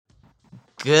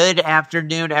Good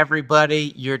afternoon,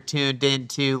 everybody. You're tuned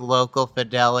into Local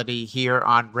Fidelity here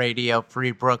on Radio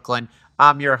Free Brooklyn.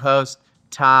 I'm your host,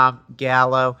 Tom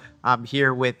Gallo. I'm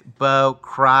here with Bo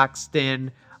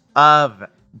Croxton of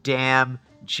Damn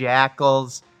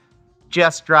Jackals.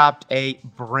 Just dropped a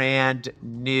brand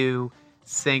new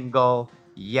single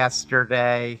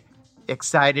yesterday.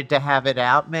 Excited to have it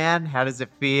out, man. How does it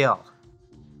feel?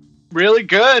 Really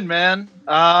good, man.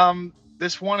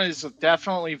 This one is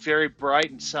definitely very bright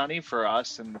and sunny for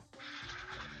us. And,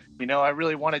 I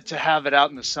really wanted to have it out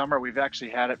in the summer. We've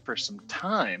actually had it for some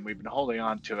time. We've been holding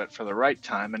on to it for the right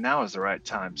time, and now is the right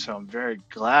time. So I'm very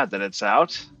glad that it's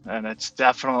out. And it's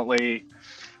definitely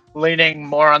leaning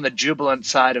more on the jubilant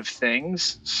side of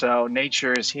things. So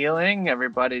nature is healing.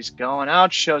 Everybody's going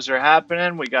out. Shows are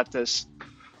happening. We got this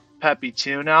peppy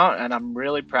tune out, and I'm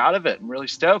really proud of it. I'm really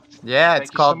stoked. Yeah, it's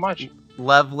Thank you so called much.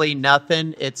 Lovely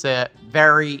Nothing. It's a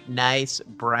very nice,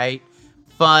 bright,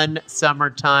 fun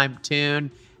summertime tune,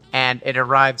 and it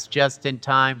arrives just in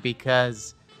time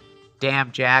because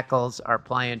Damn Jackals are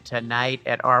playing tonight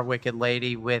at Our Wicked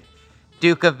Lady with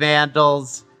Duke of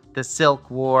Vandals, The Silk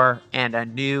War, and a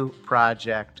new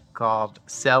project called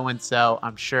So and So.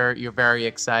 I'm sure you're very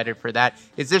excited for that.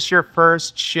 Is this your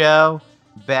first show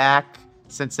back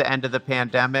since the end of the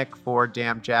pandemic for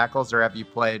Damn Jackals, or have you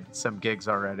played some gigs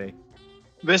already?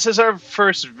 This is our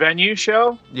first venue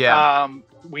show. Yeah.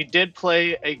 We did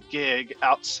play a gig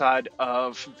outside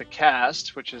of the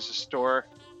Cast, which is a store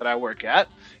that I work at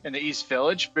in the East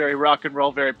Village. Very rock and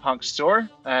roll, very punk store.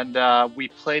 And we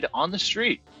played on the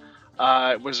street.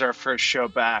 It was our first show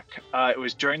back. It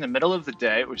was during the middle of the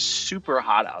day. It was super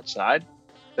hot outside.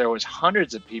 There was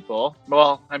hundreds of people.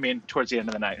 Well, I mean, towards the end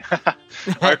of the night.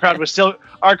 Our crowd was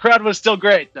still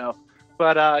great though.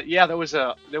 But yeah, there was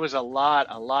a lot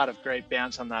of great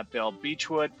bands on that bill.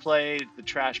 Beechwood played, the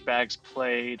Trash Bags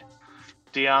played,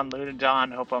 Dion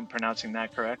Ludendon, hope I'm pronouncing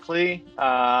that correctly.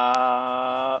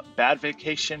 Bad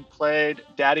Vacation played,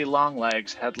 Daddy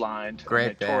Longlegs headlined.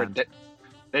 Great band.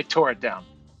 They tore it down.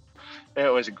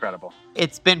 It was incredible.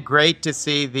 It's been great to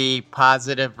see the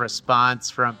positive response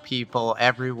from people.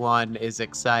 Everyone is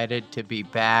excited to be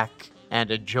back and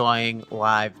enjoying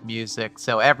live music.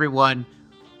 So everyone,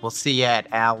 we'll see you at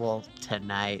Owl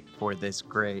tonight for this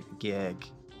great gig.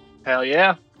 Hell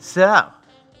yeah. So,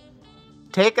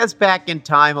 take us back in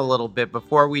time a little bit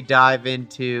before we dive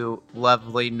into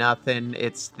Lovely Nothing.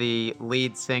 It's the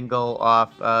lead single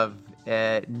off of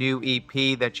a new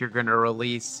EP that you're going to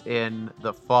release in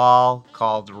the fall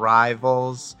called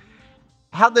Rivals.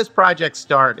 How'd this project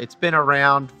start? It's been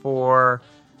around for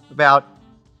about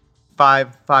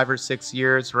five or 6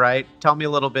 years, right? Tell me a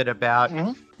little bit about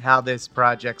how this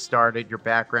project started, your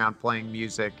background playing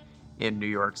music in New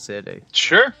York City.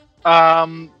 Sure.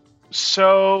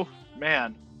 So,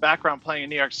 man, background playing in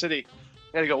New York City.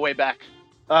 Gotta go way back.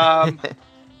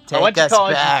 Take us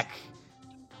back.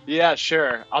 Yeah,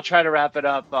 sure. I'll try to wrap it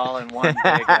up all in one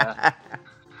big.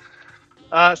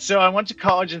 So I went to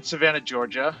college in Savannah,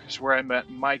 Georgia. Is where I met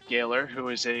Mike Gaylor, who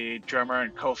is a drummer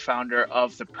and co-founder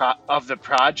of the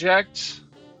project.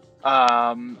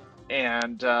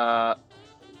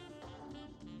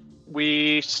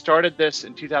 We started this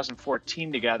in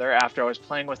 2014 together after I was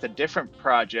playing with a different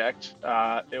project.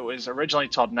 It was originally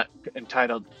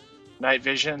entitled Night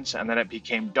Visions, and then it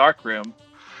became Dark Room.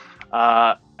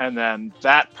 And then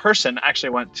that person actually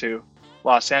went to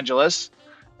Los Angeles,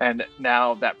 and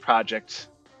now that project,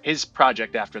 his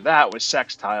project after that was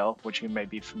Sextile, which you may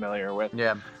be familiar with.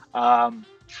 Yeah.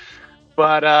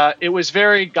 But it was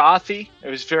very gothy. It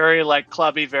was very like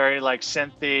clubby, very like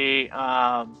synthy,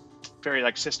 very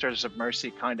like Sisters of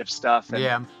Mercy kind of stuff. And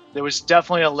yeah. There was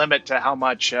definitely a limit to how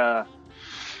much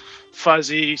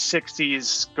fuzzy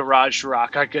 60s garage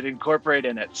rock I could incorporate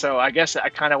in it. So I guess I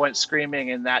kind of went screaming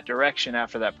in that direction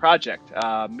after that project.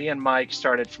 Me and Mike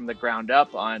started from the ground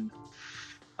up on,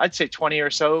 I'd say 20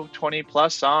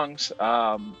 plus songs.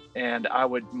 And I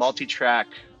would multi-track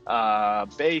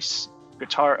bass,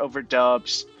 guitar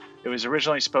overdubs. It was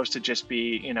originally supposed to just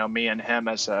be, me and him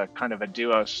as a kind of a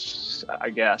duo, I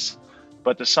guess.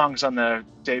 But the songs on the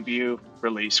debut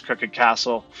release, Crooked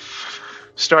Castle,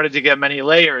 started to get many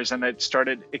layers, and it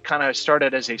kind of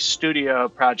started as a studio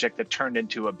project that turned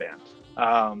into a band.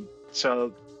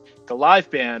 So the live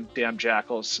band Damn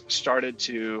Jackals started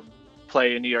to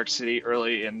play in New York City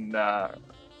early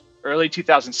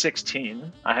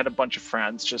 2016. I had a bunch of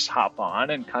friends just hop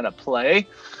on and kind of play.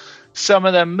 Some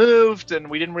of them moved, and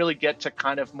we didn't really get to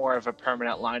kind of more of a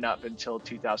permanent lineup until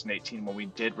 2018 when we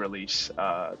did release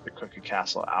the Crooked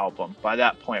Castle album. By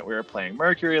that point, we were playing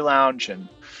Mercury Lounge, and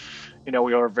we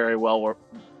were very well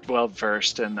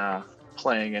versed in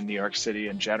playing in New York City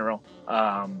in general.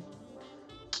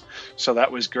 So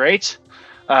that was great.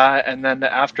 And then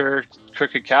after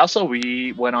Crooked Castle,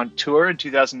 we went on tour in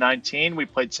 2019. We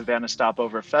played Savannah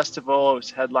Stopover Festival. It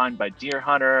was headlined by Deer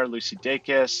Hunter, Lucy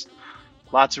Dacus.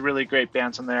 Lots of really great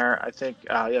bands on there. I think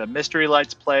Mystery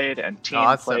Lights played and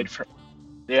Teen played.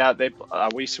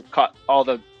 We caught all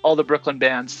the Brooklyn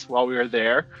bands while we were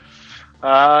there.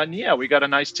 And yeah, we got a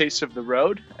nice taste of the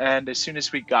road. And as soon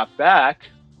as we got back,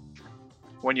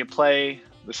 when you play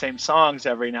the same songs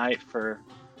every night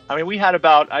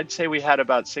I'd say we had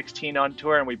about 16 on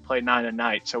tour, and we played 9 a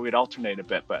night, so we'd alternate a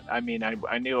bit. But I mean,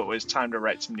 I knew it was time to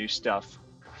write some new stuff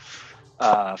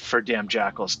for Damn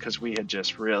Jackals, because we had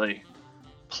just really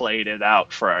played it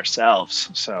out for ourselves.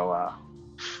 So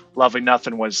Lovely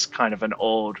Nothing was kind of an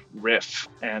old riff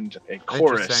and a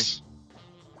chorus.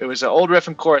 It was an old riff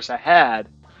and chorus I had,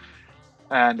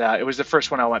 and it was the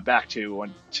first one I went back to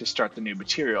start the new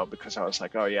material, because I was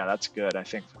like, oh yeah, that's good. I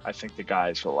think the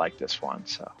guys will like this one.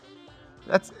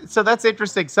 That's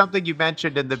interesting. Something you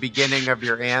mentioned in the beginning of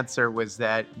your answer was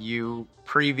that you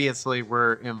previously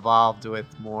were involved with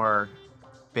more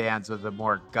bands with a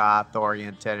more goth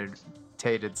oriented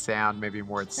sound, maybe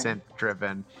more synth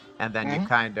driven, and then you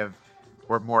kind of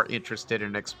were more interested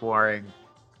in exploring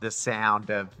the sound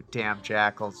of Damn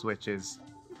Jackals, which is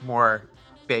more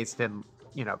based in,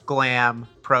 glam,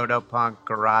 proto-punk,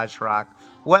 garage rock.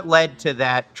 What led to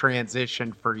that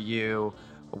transition for you,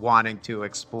 wanting to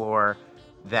explore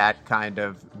that kind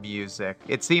of music?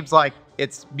 It seems like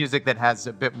it's music that has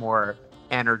a bit more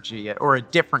energy, or a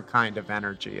different kind of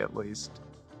energy, at least.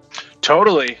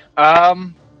 Totally.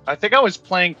 I think I was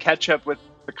playing catch up with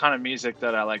the kind of music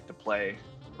that I like to play,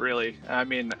 really. I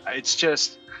mean, it's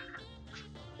just,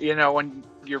 when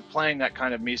you're playing that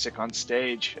kind of music on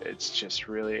stage, it's just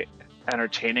really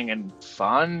entertaining and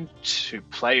fun to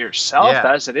play yourself,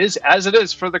 as it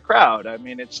is for the crowd. I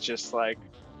mean, it's just like,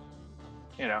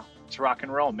 it's rock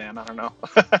and roll, man. I don't know.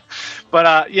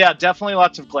 But yeah, definitely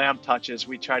lots of glam touches.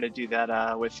 We try to do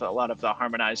that with a lot of the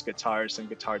harmonized guitars and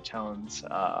guitar tones.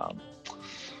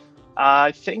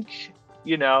 I think,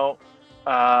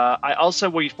 I also,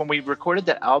 when we recorded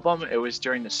that album, it was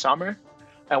during the summer,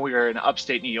 and we were in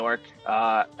upstate New York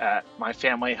at my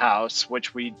family house,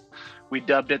 which we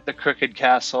dubbed it the Crooked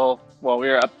Castle. Well, we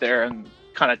were up there, and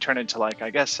kind of turned into like, I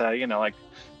guess, like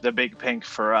the Big Pink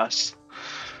for us,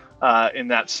 in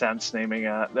that sense, naming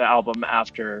the album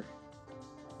after,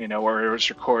 where it was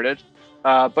recorded.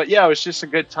 But yeah, it was just a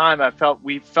good time.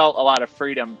 We felt a lot of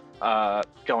freedom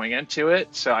going into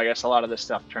it. So I guess a lot of this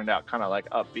stuff turned out kind of like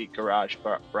upbeat garage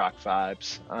rock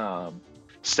vibes,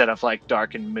 instead of like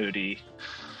dark and moody.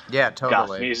 Yeah, totally.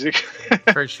 Goth music.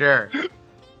 For sure.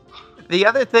 The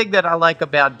other thing that I like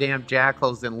about Damn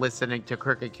Jackals and listening to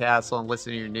Crooked Castle and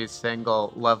listening to your new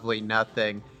single, Lovely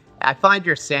Nothing, I find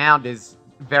your sound is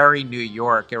very New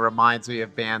York. It reminds me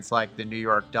of bands like the New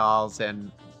York Dolls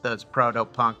and those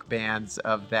proto-punk bands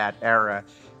of that era.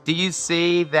 Do you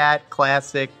see that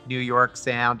classic New York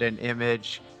sound and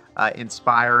image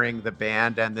inspiring the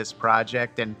band and this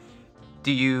project? And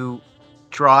do you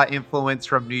draw influence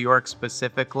from New York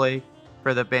specifically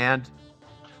for the band?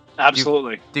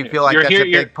 Absolutely. Do you feel like that's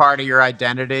a big part of your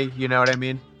identity? You know what I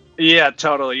mean? Yeah,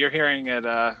 totally. You're hearing it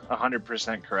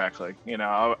 100% correctly.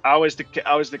 I was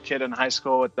the kid in high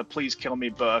school with the Please Kill Me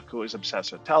book, who was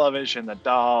obsessed with television, the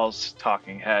Dolls,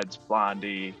 Talking Heads,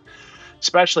 Blondie,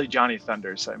 especially Johnny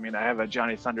Thunders. I mean, I have a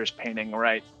Johnny Thunders painting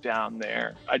right down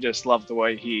there. I just love the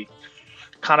way he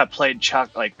kind of played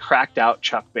cracked out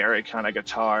Chuck Berry kind of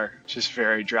guitar, just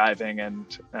very driving,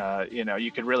 and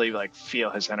you could really like feel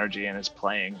his energy in his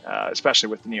playing, especially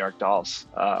with the New York Dolls.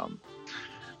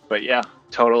 But yeah,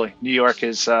 totally. New York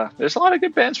is there's a lot of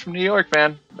good bands from New York,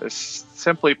 man.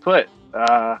 Simply put,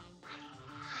 I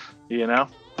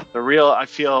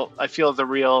feel the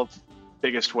real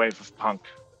biggest wave of punk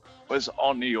was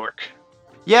all New York.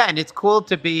 Yeah, and it's cool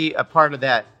to be a part of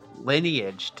that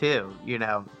lineage too,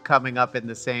 coming up in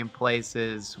the same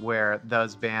places where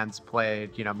those bands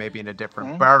played, maybe in a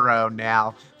different borough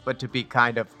now, but to be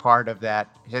kind of part of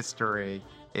that history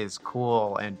is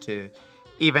cool. And to,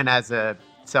 even as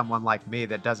someone like me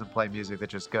that doesn't play music, that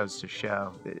just goes to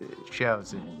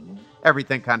shows,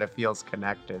 everything kind of feels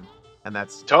connected, and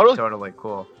that's totally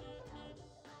cool.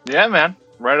 Yeah, man,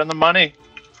 right on the money.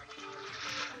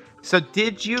 So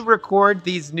did you record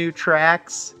these new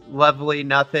tracks, Lovely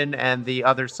Nothing, and the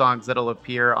other songs that'll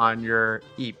appear on your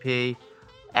EP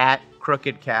at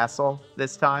Crooked Castle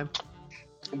this time?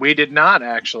 We did not,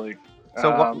 actually.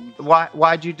 So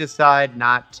why'd you decide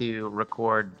not to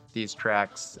record these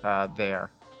tracks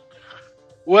there?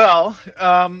 Well,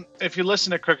 if you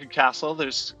listen to Crooked Castle,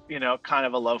 there's kind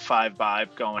of a lo-fi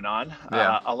vibe going on.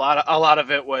 Yeah. A lot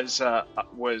of it was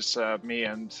me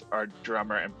and our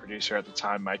drummer and producer at the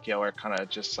time, Mike Yower, kind of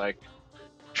just like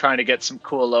trying to get some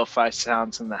cool lo-fi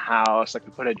sounds in the house. Like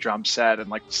we put a drum set and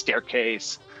like the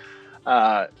staircase,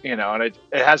 and it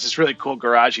has this really cool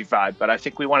garagey vibe. But I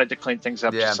think we wanted to clean things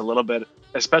up Yeah. just a little bit,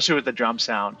 especially with the drum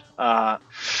sound.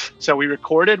 So we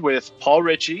recorded with Paul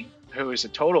Ritchie, who is a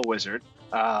total wizard,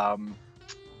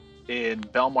 in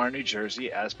Belmar, New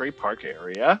Jersey, Asbury Park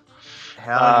area.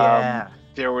 Hell yeah.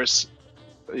 There was,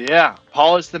 yeah,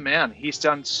 Paul is the man. He's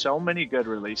done so many good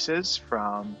releases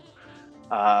from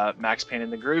Max Payne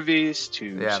and the Groovies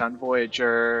to Sun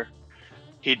Voyager.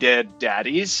 He did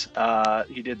Daddies.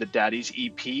 He did the Daddies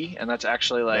EP, and that's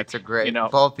actually like that's a great.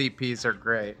 Both EPs are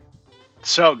great.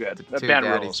 So good. The two band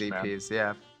Daddies rules, EPs, man.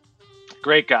 Yeah.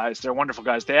 Great guys. They're wonderful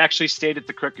guys. They actually stayed at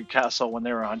the Crooked Castle when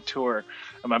they were on tour,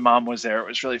 and my mom was there. It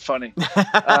was really funny.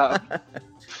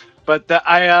 But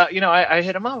I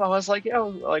hit him up. I was like, yo,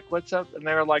 like, what's up? And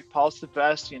they were like, Paul's the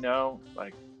best,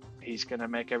 like, he's going to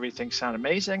make everything sound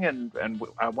amazing. And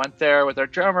I went there with our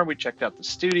drummer. We checked out the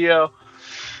studio.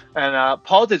 And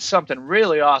Paul did something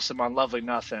really awesome on Lovely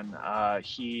Nothing.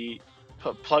 We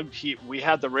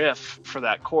had the riff for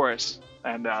that chorus.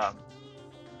 And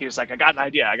he was like, I got an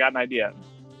idea. I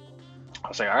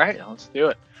was like, all right, let's do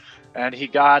it. And he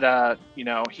got,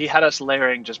 he had us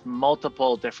layering just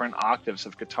multiple different octaves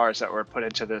of guitars that were put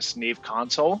into this Neve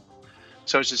console.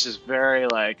 So it's just this very,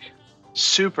 like,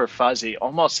 super fuzzy,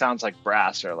 almost sounds like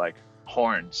brass or like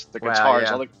horns. The guitars,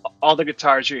 wow, yeah. all the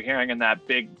guitars you're hearing in that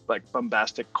big, like,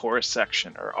 bombastic chorus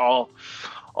section are all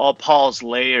Paul's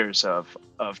layers of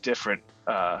different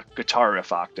guitar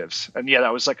riff octaves. And yeah,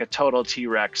 that was like a total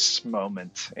T-Rex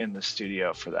moment in the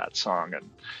studio for that song. And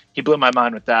he blew my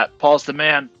mind with that. Paul's the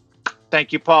man.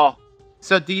 Thank you, Paul.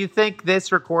 So do you think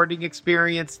this recording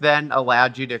experience then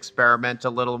allowed you to experiment a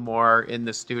little more in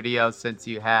the studio since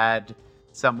you had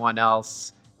someone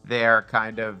else there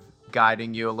kind of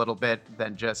guiding you a little bit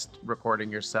than just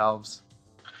recording yourselves?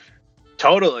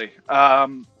 Totally.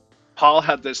 Paul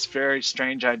had this very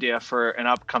strange idea for an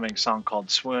upcoming song called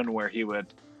Swoon, where he would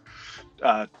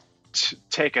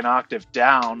take an octave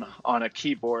down on a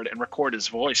keyboard and record his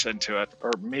voice into it,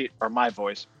 or my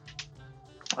voice.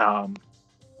 And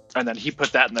then he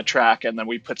put that in the track, and then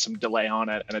we put some delay on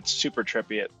it, and it's super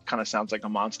trippy. It kind of sounds like a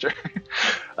monster.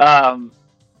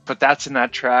 But that's in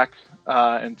that track.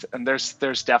 And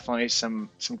there's definitely some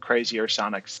crazier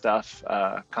sonic stuff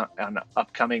on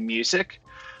upcoming music.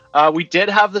 We did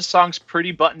have the songs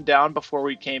pretty buttoned down before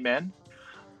we came in,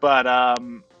 but I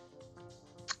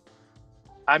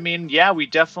mean, yeah, we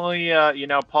definitely,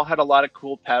 Paul had a lot of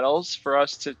cool pedals for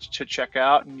us to check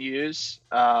out and use.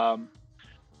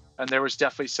 And there was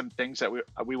definitely some things that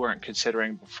we weren't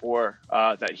considering before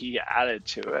that he added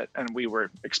to it, and we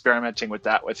were experimenting with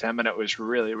that with him, and it was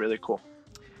really, really cool.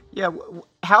 Yeah.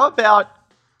 How about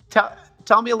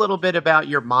tell me a little bit about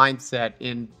your mindset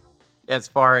in as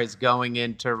far as going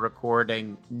into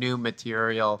recording new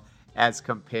material as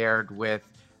compared with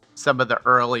some of the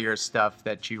earlier stuff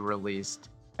that you released,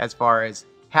 as far as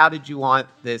how did you want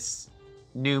this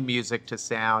new music to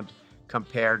sound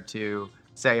compared to,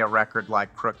 say, a record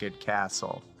like Crooked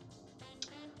Castle?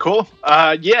 Cool.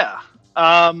 Yeah.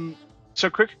 So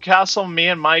Crooked Castle, me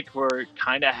and Mike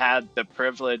kind of had the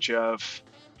privilege of,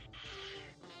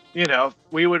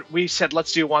 we said,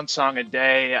 let's do one song a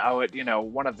day. I would,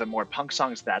 one of the more punk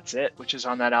songs, That's It, which is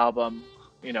on that album.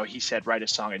 He said, write a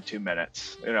song in 2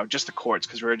 minutes, just the chords,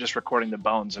 because we were just recording the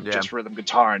bones of just rhythm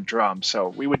guitar and drum. So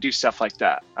we would do stuff like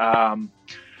that.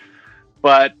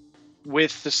 But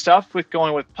with the stuff with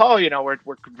going with Paul,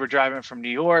 we're driving from New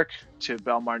York to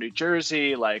Belmar, New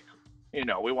Jersey. Like,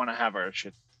 we want to have our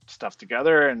stuff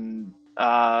together. And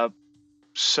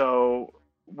so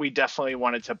we definitely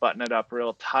wanted to button it up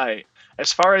real tight.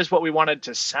 As far as what we wanted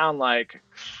to sound like,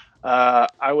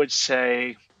 I would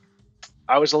say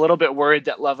I was a little bit worried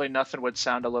that Lovely Nothing would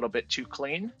sound a little bit too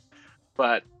clean,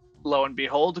 but lo and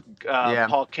behold,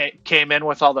 Paul came in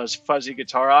with all those fuzzy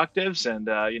guitar octaves, and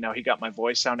he got my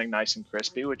voice sounding nice and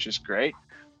crispy, which is great.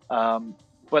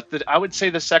 But I would say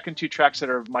the second two tracks that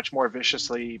are much more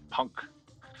viciously punk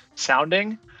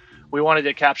sounding, we wanted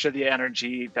to capture the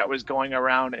energy that was going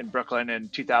around in Brooklyn in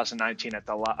 2019 at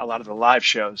a lot of the live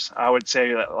shows. I would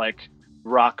say that, like,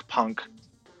 rock punk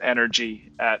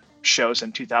energy at shows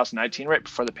in 2019, right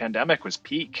before the pandemic, was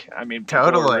peak. I mean,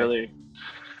 people were really,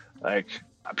 like,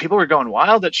 people were going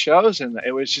wild at shows, and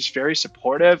it was just very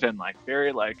supportive and, like,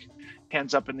 very, like,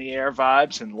 hands up in the air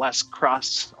vibes and less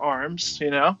crossed arms,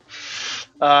 And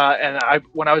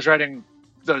when I was writing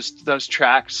those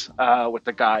tracks with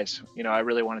the guys. I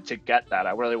really wanted to get that.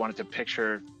 I really wanted to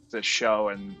picture the show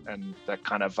and that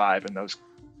kind of vibe and those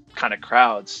kind of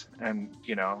crowds, and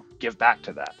give back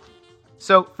to that.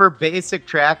 So for basic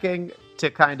tracking, to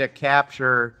kind of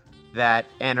capture that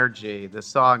energy, the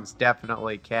songs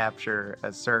definitely capture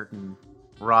a certain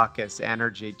raucous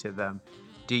energy to them.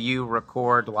 Do you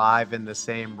record live in the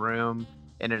same room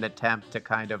in an attempt to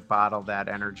kind of bottle that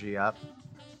energy up?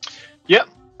 Yep.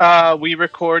 We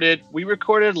recorded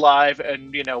live,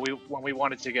 and when we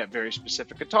wanted to get very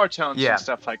specific guitar tones and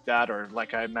stuff like that, or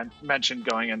like I mentioned,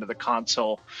 going into the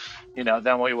console,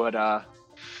 then we would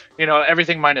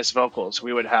everything minus vocals,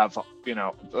 we would have a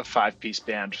 5-piece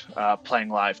band playing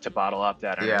live to bottle up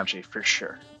that energy for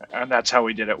sure. And that's how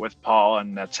we did it with Paul,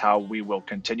 and that's how we will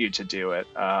continue to do it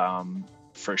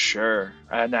for sure.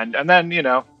 And then then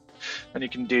you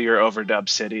can do your overdub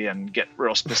city and get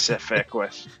real specific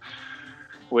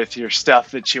with your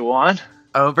stuff that you want.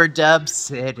 Overdub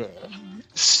city.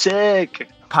 Sick.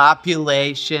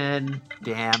 Population,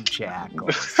 damn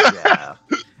jackals. Yeah.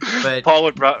 But Paul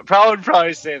would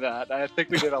probably say that. I think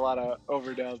we did a lot of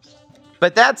overdubs.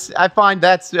 But I find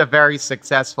that's a very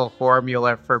successful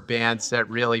formula for bands that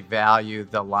really value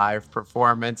the live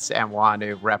performance and want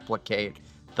to replicate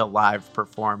the live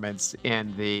performance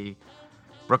in the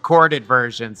recorded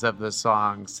versions of the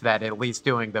songs, that at least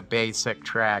doing the basic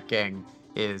tracking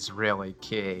is really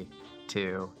key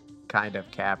to kind of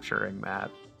capturing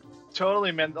that.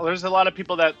 Totally, man. There's a lot of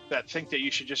people that think that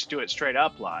you should just do it straight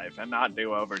up live and not do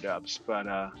overdubs, but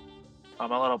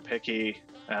I'm a little picky,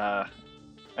 and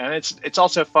it's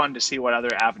also fun to see what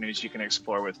other avenues you can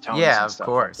explore with tones. Yeah, and stuff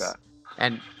of course. like that.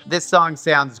 And this song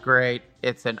sounds great.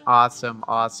 It's an awesome,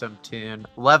 awesome tune.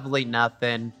 Lovely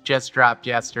Nothing just dropped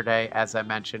yesterday, as I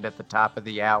mentioned at the top of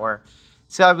the hour.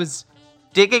 So I was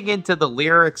digging into the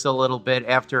lyrics a little bit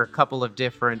after a couple of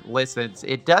different listens.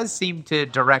 It does seem to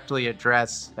directly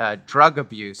address drug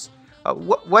abuse.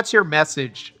 What's your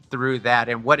message through that,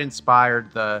 and what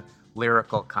inspired the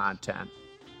lyrical content?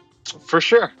 For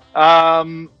sure.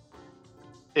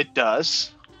 It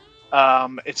does.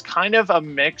 It's kind of a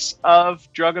mix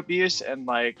of drug abuse and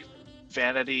like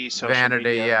vanity, social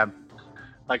media. Yeah.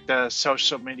 Like the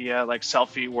social media, like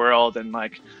selfie world, and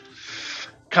like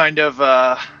kind of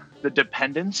the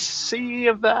dependency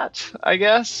of that, I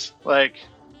guess. Like,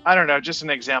 I don't know, just an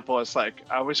example is like,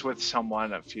 I was with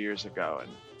someone a few years ago,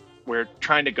 and we're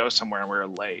trying to go somewhere and we were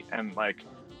late, and like,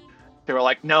 they were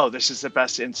like, no, this is the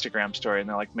best Instagram story, and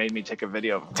they like made me take a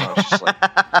video of it. I was just like,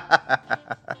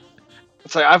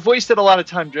 it's like, I've wasted a lot of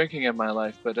time drinking in my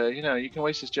life, but you can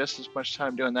waste just as much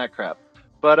time doing that crap.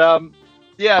 But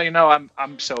yeah,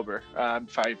 I'm sober. I'm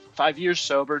 5 years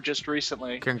sober just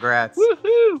recently. Congrats.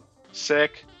 Woohoo!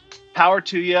 Sick. Power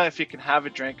to you if you can have a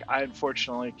drink. I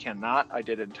unfortunately cannot. I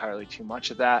did entirely too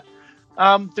much of that.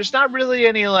 There's not really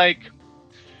any like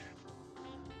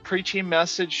preachy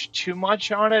message too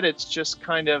much on it. It's just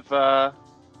kind of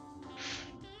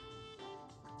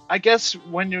I guess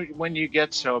when you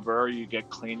get sober or you get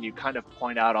clean, you kind of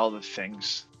point out all the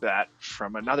things that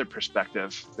from another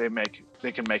perspective they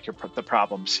can make the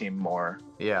problem seem more,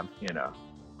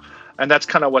 and that's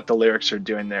kind of what the lyrics are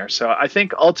doing there. So I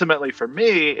think ultimately for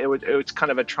me, it was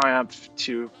kind of a triumph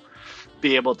to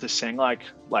be able to sing like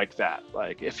that.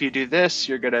 Like, if you do this,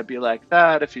 you're going to be like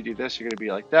that. If you do this, you're going to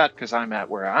be like that, because I'm at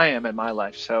where I am in my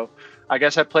life. So I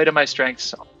guess I played to my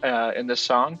strengths in this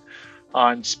song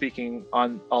on speaking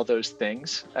on all those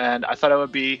things. And I thought it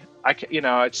would be, I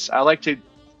like to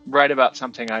write about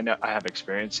something I know I have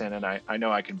experience in, and I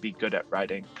know I can be good at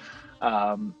writing.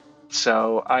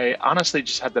 So I honestly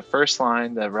just had the first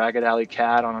line, the Ragged Alley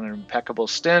Cat on an impeccable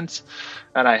stint,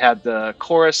 and I had the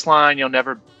chorus line, you'll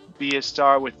never be a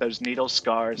star with those needle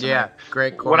scars. Yeah,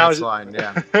 great chorus line,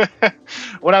 yeah.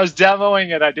 When I was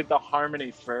demoing it, I did the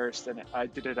harmony first, and I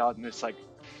did it on this like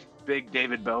big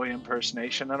David Bowie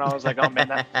impersonation, and I was like, oh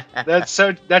man, that's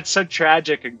so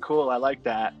tragic and cool. I like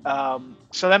that.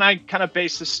 So then I kind of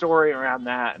based the story around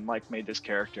that and like made this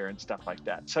character and stuff like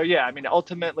that. So yeah, I mean,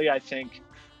 ultimately I think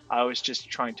I was just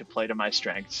trying to play to my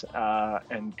strengths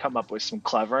and come up with some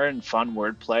clever and fun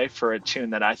wordplay for a tune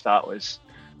that I thought was,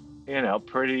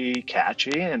 pretty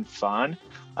catchy and fun.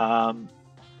 But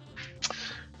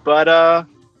I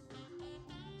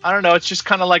don't know. It's just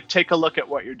kind of like, take a look at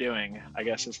what you're doing, I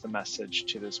guess, is the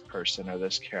message to this person or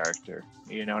this character.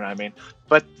 You know what I mean?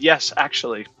 But yes,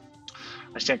 actually,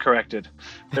 I stand corrected.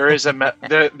 There is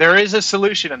there is a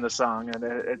solution in the song, and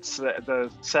it's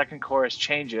the second chorus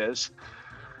changes.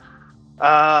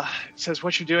 It says,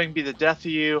 "What you're doing be the death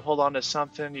of you. Hold on to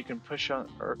something you can push on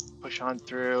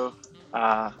through."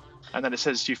 And then it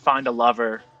says, "You find a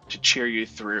lover cheer you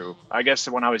through. I guess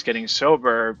when I was getting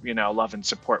sober, love and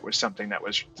support was something that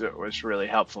was really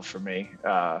helpful for me.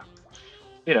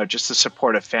 Just the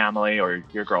support of family or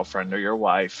your girlfriend or your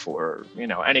wife, or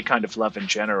any kind of love in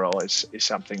general is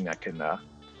something that can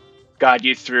guide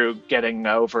you through getting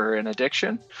over an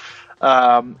addiction.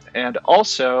 And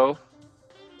also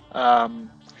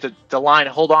the line,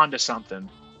 hold on to something.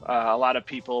 A lot of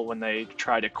people, when they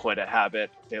try to quit a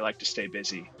habit, they like to stay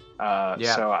busy.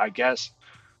 So I guess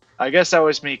that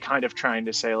was me kind of trying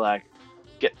to say, like,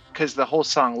 because the whole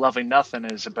song Loving Nothing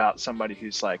is about somebody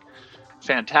who's like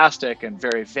fantastic and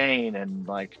very vain and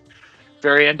like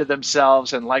very into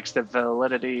themselves and likes the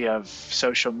validity of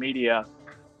social media,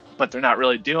 but they're not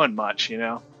really doing much,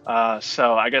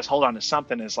 so I guess hold on to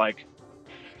something is like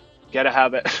get a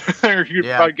habit or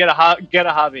probably get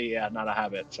a hobby. Yeah, not a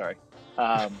habit, sorry.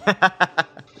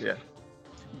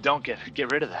 Don't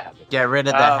get rid of the habit. Get rid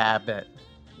of the habit.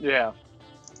 Yeah.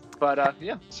 But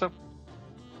so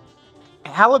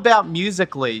how about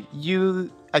musically?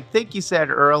 I think you said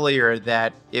earlier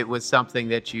that it was something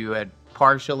that you had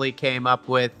partially came up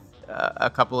with a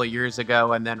couple of years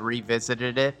ago and then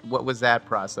revisited it. What was that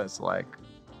process like?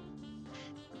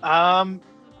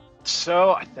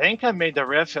 So I think I made the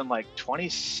riff in late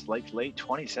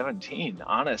 2017,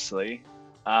 honestly.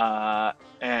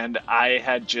 And I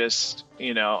had just,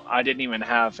 I didn't even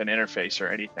have an interface or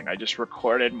anything. I just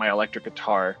recorded my electric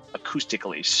guitar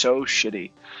acoustically, so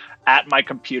shitty, at my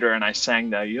computer, and I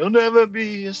sang the "You'll Never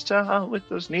Be a Star with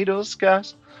Those Needles,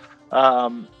 guys."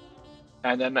 And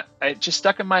then it just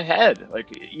stuck in my head,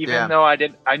 like, even though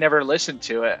I never listened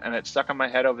to it, and it stuck in my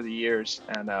head over the years.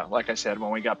 And like I said,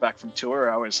 when we got back from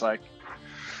tour, I was like,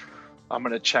 I'm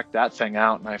going to check that thing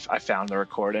out. And I found the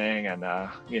recording, and,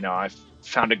 I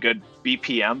found a good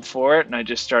BPM for it, and I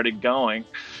just started going.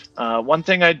 One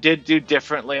thing I did do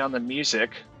differently on the music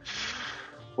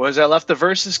was I left the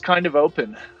verses kind of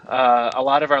open. A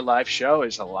lot of our live show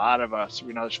is a lot of us.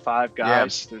 There's 5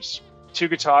 guys. Yeah. There's 2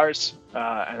 guitars,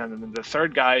 and then the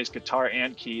third guy is guitar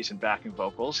and keys and backing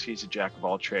vocals. He's a jack of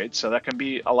all trades, so that can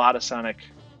be a lot of sonic,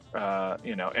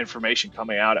 information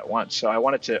coming out at once. So I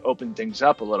wanted to open things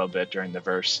up a little bit during the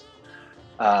verse.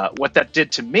 What that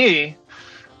did to me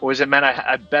was it meant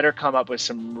I better come up with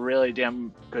some really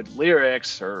damn good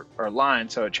lyrics or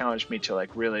lines. So it challenged me to like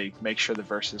really make sure the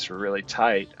verses were really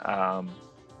tight.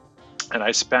 And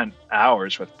I spent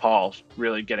hours with Paul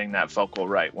really getting that vocal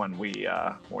right when we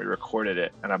recorded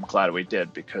it. And I'm glad we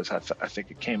did, because I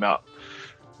think it came out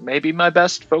maybe my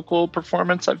best vocal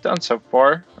performance I've done so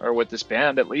far, or with this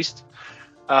band at least.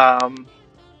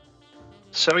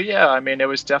 So yeah, I mean, it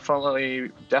was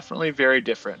definitely very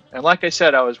different. And like I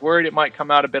said, I was worried it might come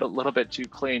out a little bit too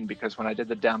clean, because when I did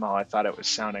the demo, I thought it was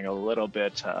sounding a little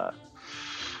bit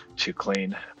too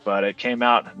clean, but it came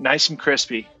out nice and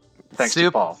crispy. Thanks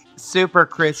to Paul. Super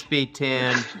crispy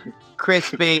tune,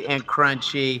 crispy and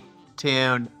crunchy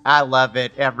tune. I love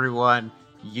it, everyone.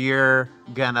 You're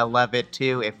gonna love it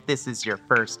too if this is your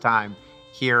first time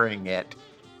hearing it.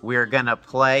 We're gonna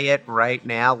play it right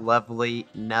now, Lovely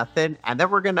Nothing, and then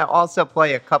we're gonna also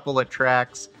play a couple of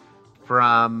tracks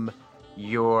from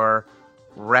your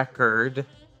record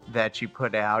that you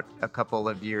put out a couple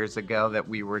of years ago that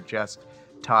we were just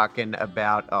talking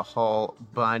about a whole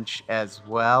bunch as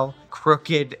well.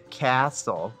 Crooked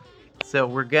Castle. So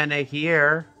we're gonna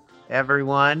hear,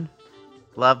 everyone,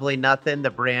 Lovely Nothing, the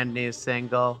brand new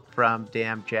single from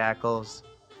Damn Jackals.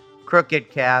 Crooked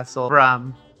Castle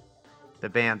from the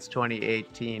band's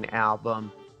 2018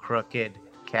 album, Crooked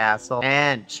Castle.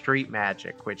 And Street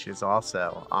Magic, which is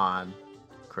also on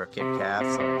Crooked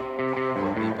Castle.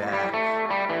 We'll be back.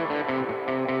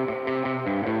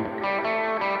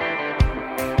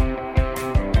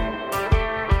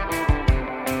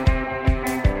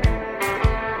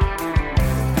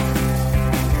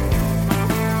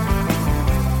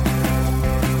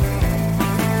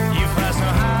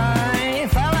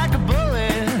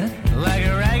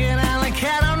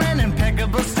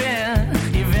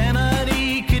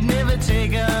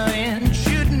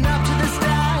 Shooting up to the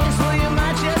stars, well, you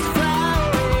might just fly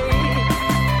away.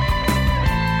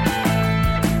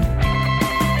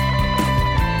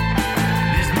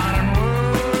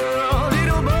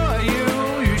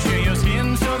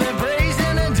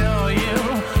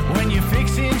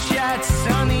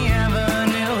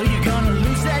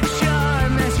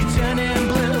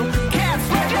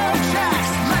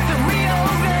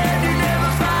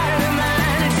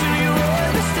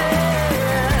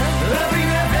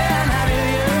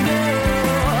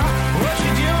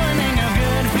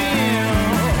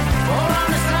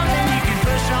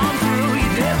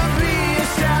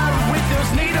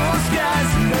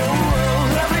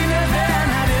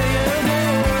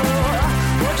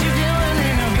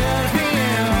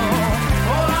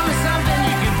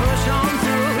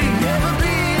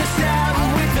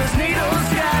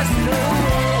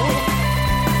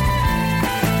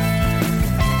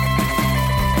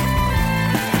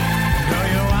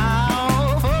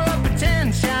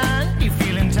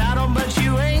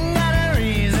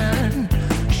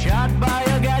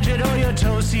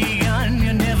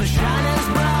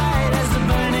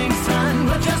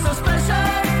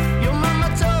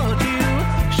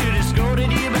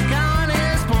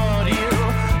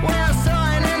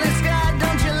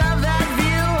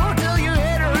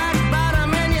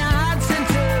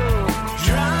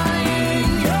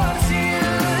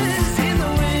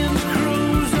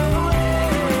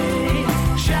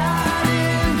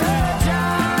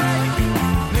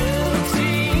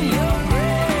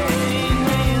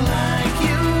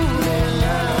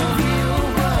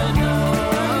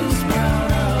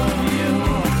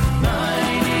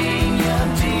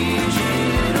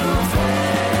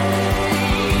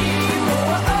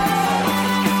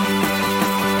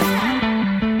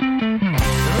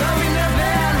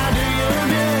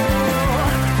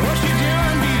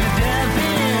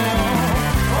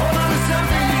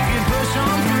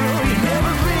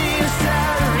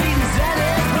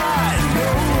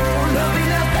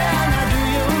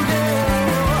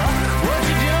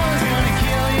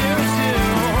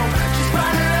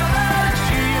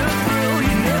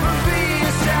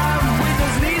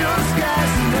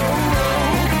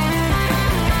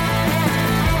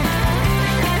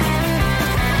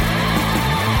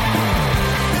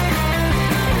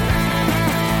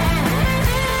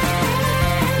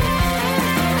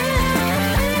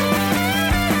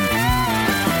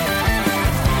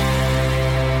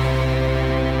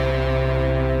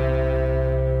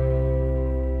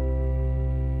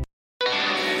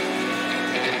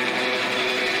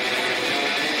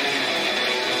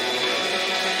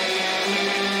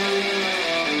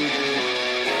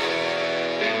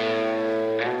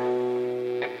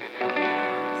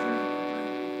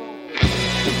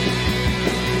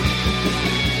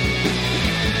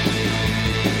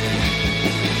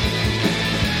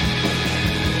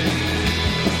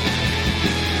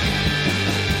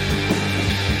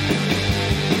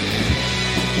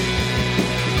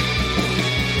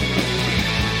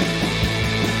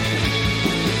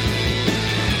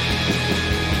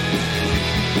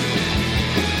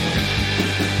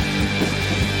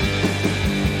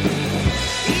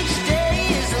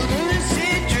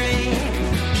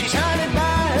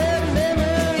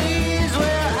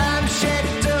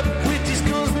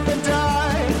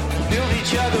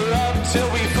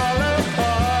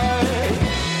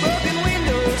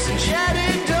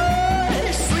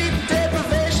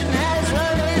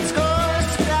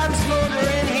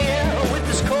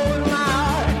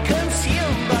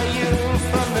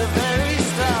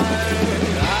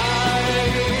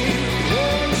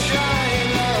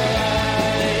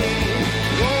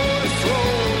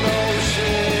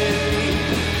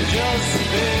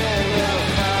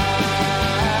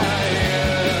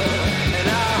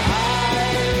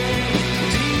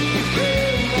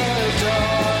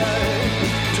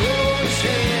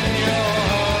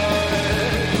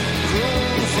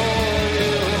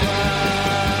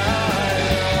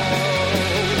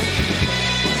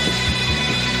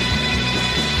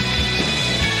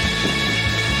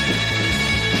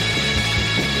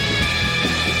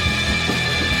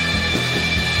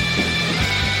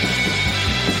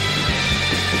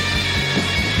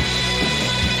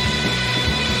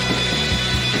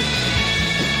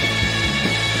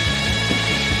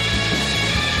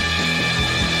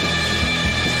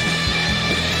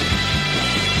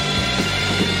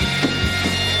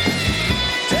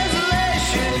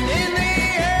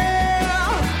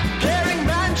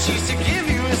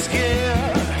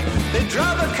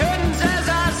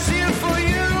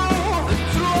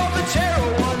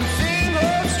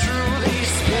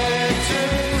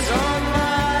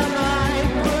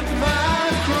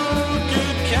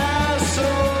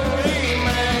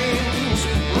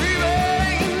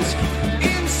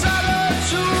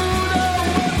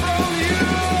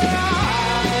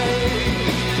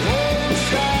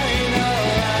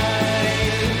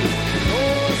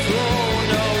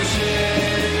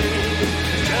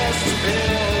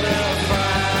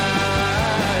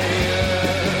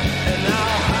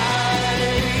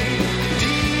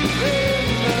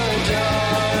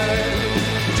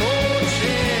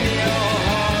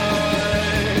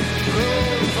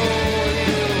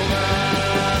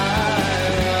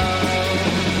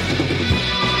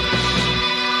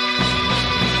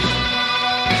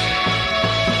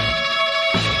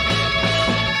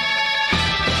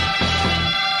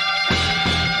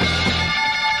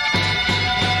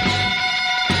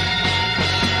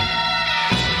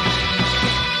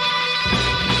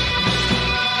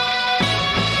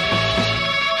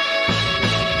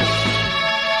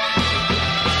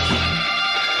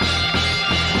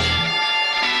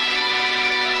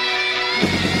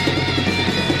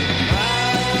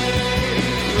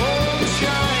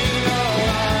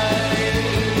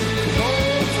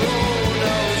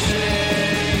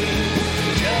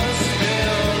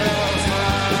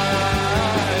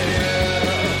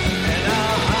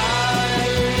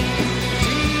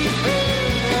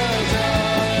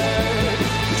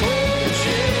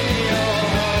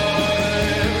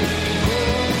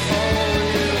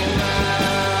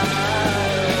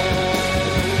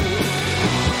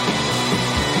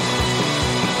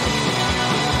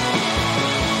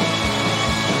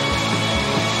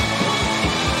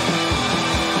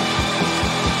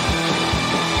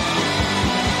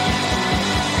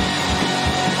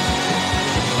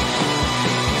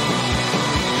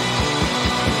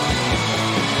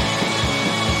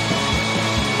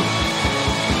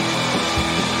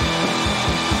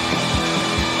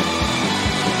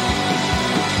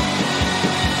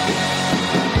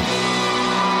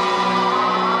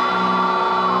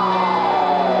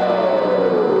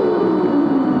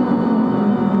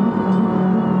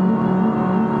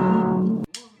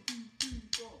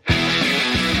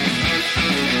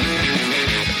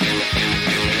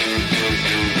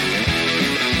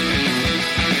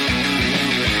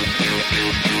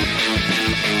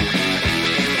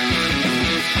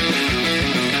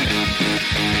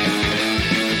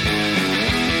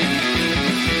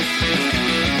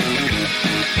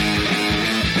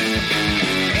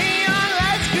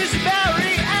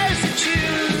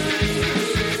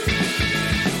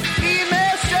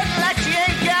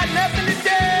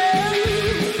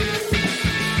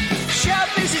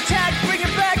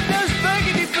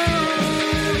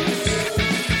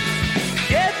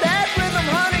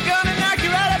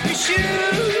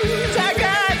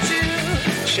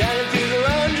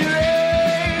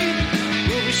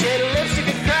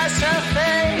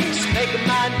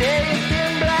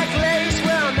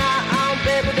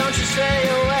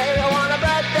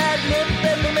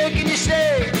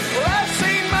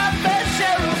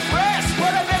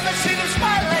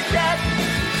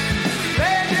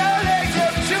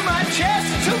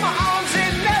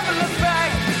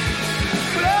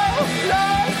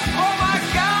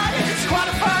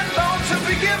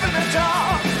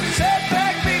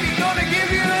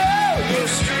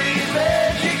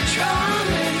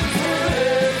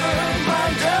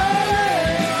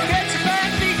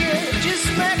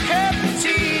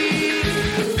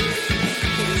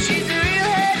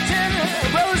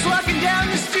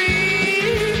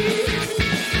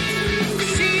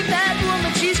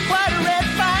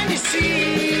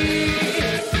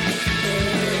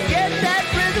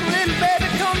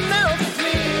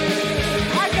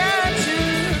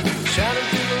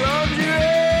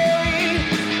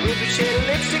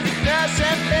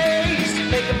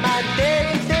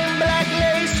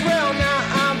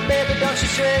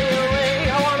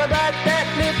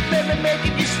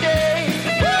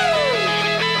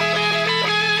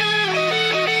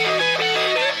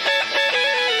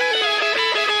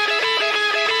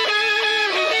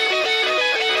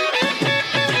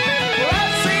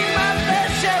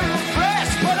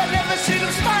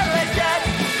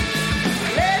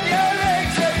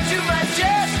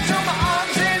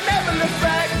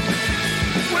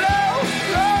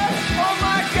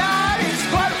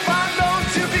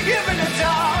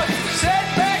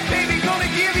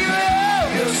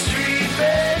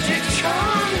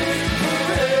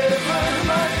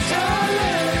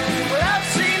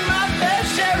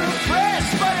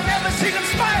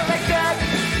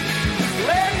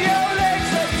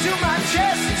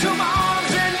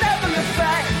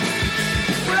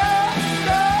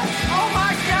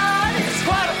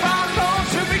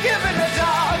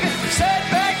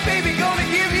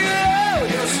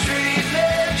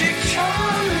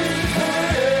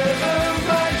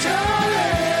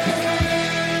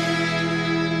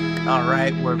 All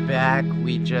right, we're back.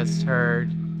 We just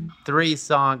heard 3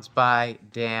 songs by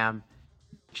Damn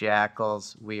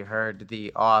Jackals. We heard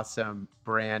the awesome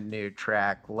brand new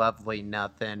track, Lovely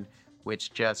Nothing,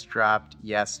 which just dropped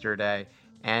yesterday.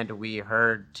 And we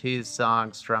heard 2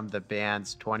 songs from the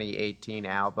band's 2018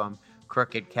 album,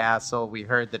 Crooked Castle. We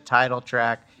heard the title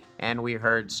track and we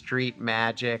heard Street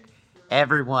Magic.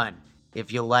 Everyone,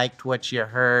 if you liked what you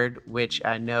heard, which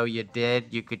I know you did,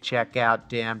 you could check out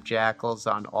Damn Jackals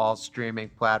on all streaming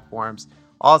platforms.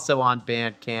 Also on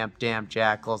Bandcamp,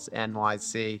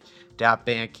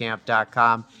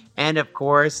 damnjackalsnyc.bandcamp.com. And of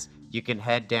course, you can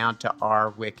head down to Our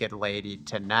Wicked Lady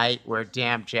tonight, where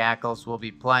Damn Jackals will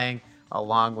be playing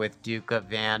along with Duke of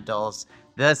Vandals,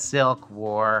 The Silk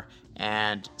War,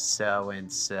 and So and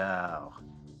So.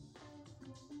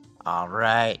 All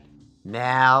right,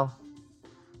 now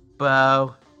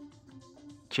Bo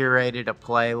curated a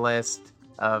playlist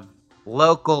of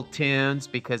local tunes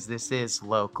because this is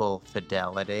local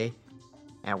fidelity,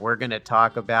 and we're going to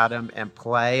talk about them and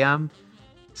play them,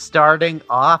 starting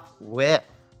off with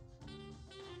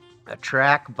a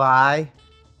track by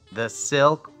The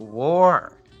Silk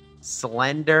War,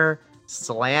 Slender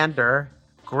Slander.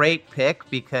 Great pick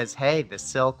because, hey, The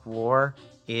Silk War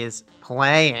is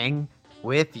playing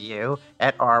with you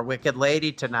at Our Wicked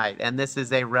Lady tonight, and this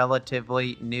is a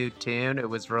relatively new tune. It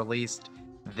was released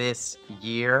this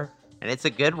year, and it's a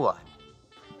good one.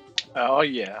 Oh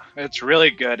yeah, it's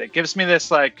really good. It gives me this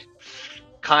like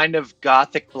kind of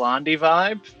gothic Blondie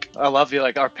vibe. I love the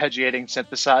like arpeggiating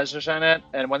synthesizers in it,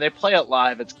 and when they play it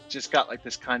live, it's just got like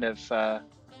this kind of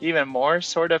even more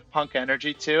sort of punk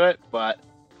energy to it. But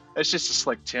it's just a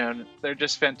slick tune. They're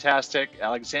just fantastic.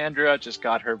 Alexandra just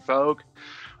got her Vogue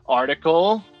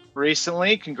article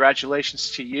recently.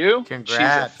 Congratulations to you.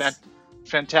 Congrats. She's a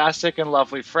fantastic and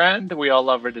lovely friend. We all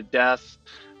love her to death.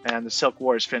 And the Silk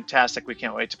War is fantastic. We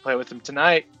can't wait to play with them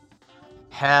tonight.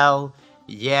 Hell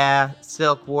yeah.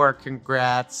 Silk War,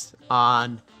 congrats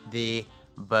on the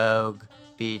Vogue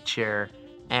feature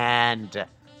and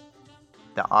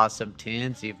the awesome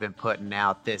tunes you've been putting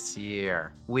out this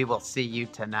year. We will see you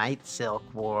tonight, Silk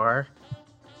War.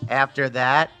 After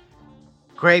that,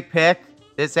 great pick.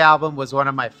 This album was one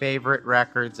of my favorite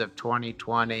records of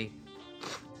 2020.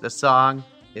 The song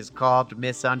is called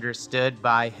Misunderstood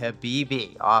by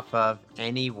Habibi off of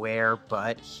Anywhere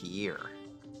But Here.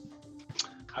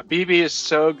 Habibi is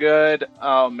so good.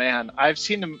 Oh man, I've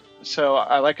seen him. So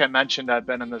like I mentioned, I've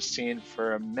been in the scene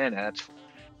for a minute,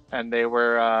 and they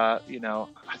were,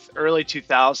 early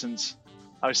 2000s.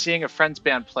 I was seeing a friend's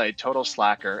band play, Total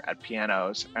Slacker, at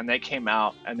pianos, and they came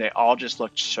out and they all just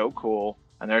looked so cool.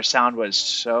 And their sound was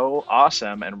so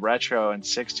awesome and retro and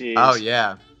 60s. Oh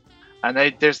yeah. And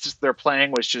their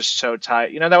playing was just so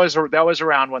tight. That was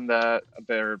around when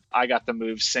their I Got the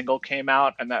Move single came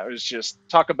out, and that was just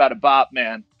talk about a bop,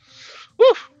 man. Woo!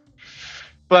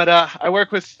 But I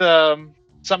work with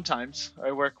sometimes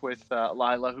I work with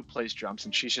Lila, who plays drums,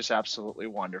 and she's just absolutely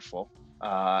wonderful.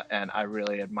 And I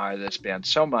really admire this band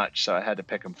so much, so I had to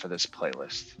pick them for this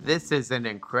playlist. This is an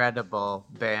incredible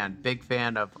band. Big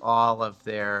fan of all of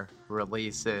their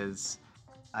releases.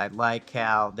 I like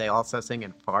how they also sing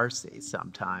in Farsi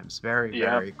sometimes.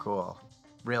 Very cool.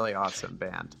 Really awesome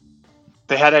band.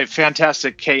 They had a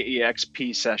fantastic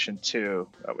KEXP session too.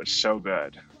 That was so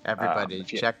good. Everybody,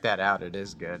 check that out. It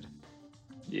is good.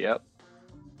 Yep.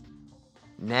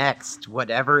 Next,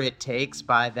 Whatever It Takes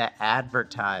by the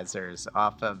Advertisers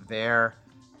off of their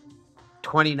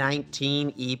 2019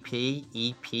 EP,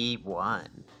 EP1.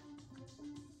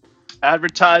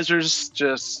 Advertisers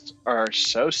just are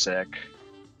so sick.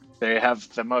 They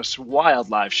have the most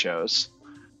wild live shows.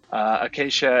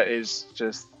 Acacia is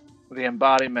just the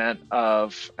embodiment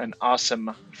of an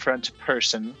awesome front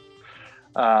person.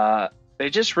 They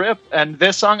just rip. And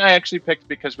this song I actually picked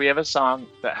because we have a song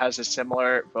that has a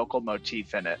similar vocal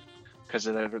motif in it. Because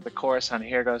the chorus on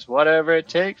here goes, whatever it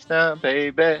takes now,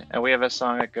 baby. And we have a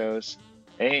song that goes,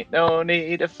 ain't no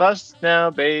need to fuss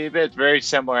now, baby. It's very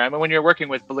similar. I mean, when you're working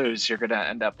with blues, you're going to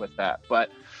end up with that.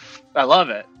 But I love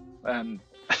it. And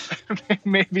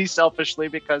maybe selfishly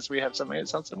because we have something that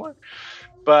sounds similar.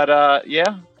 But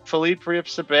Philippe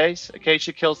rips the bass.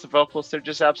 Acacia kills the vocals. They're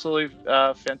just absolutely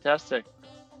fantastic.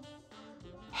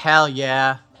 Hell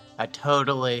yeah. I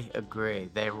totally agree.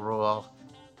 They rule.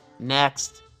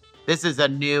 Next, this is a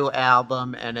new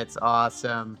album and it's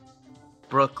awesome.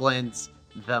 Brooklyn's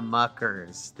The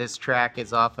Muckers. This track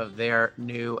is off of their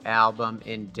new album,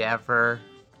 Endeavor,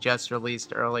 just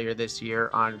released earlier this year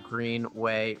on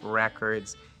Greenway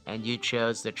Records, and you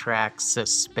chose the track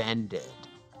Suspended.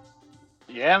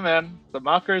 Yeah, man. The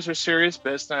Muckers are serious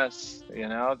business. You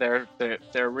know,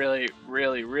 they're really,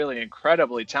 really, really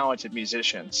incredibly talented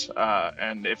musicians.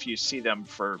 And if you see them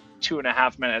for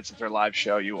 2.5 minutes at their live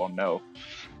show, you will know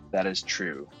that is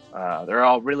true. They're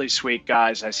all really sweet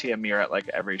guys. I see Amir at like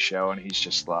every show, and he's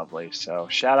just lovely. So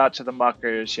shout out to the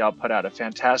Muckers. Y'all put out a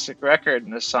fantastic record,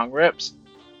 and this song rips.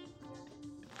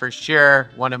 For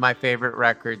sure, one of my favorite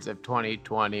records of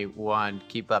 2021.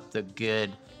 Keep up the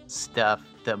good stuff,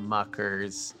 the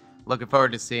Muckers. Looking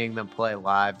forward to seeing them play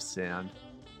live soon.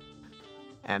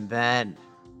 And then,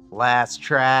 last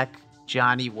track,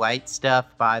 Johnny White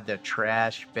Stuff by the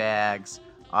Trash Bags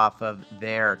off of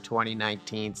their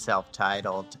 2019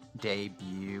 self-titled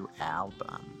debut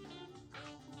album.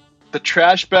 The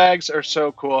Trash Bags are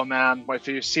so cool, man. If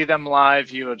you see them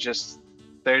live,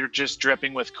 they're just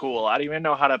dripping with cool. I don't even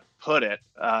know how to put it.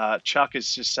 Chuck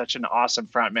is just such an awesome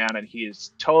front man, and he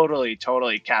is totally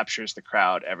captures the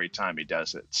crowd every time he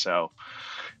does it. So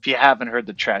if you haven't heard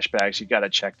the Trash Bags, you got to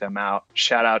check them out.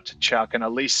 Shout out to Chuck and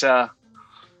Elisa.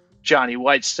 Johnny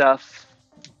White Stuff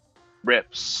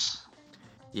rips.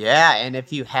 Yeah, and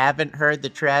if you haven't heard the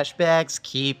Trash Bags,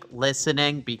 keep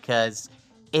listening, because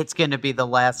it's going to be the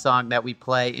last song that we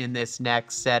play in this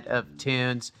next set of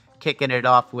tunes. Kicking it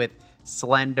off with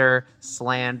Slender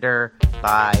Slander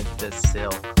by the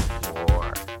Silk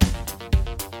War.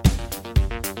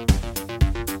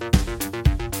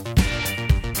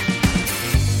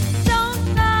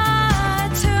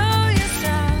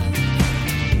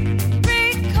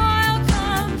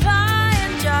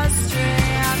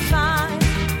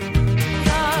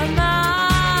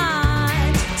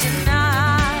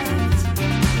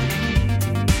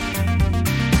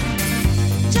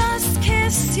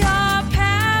 Your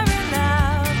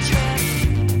parallel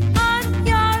trip on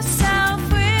your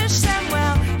selfish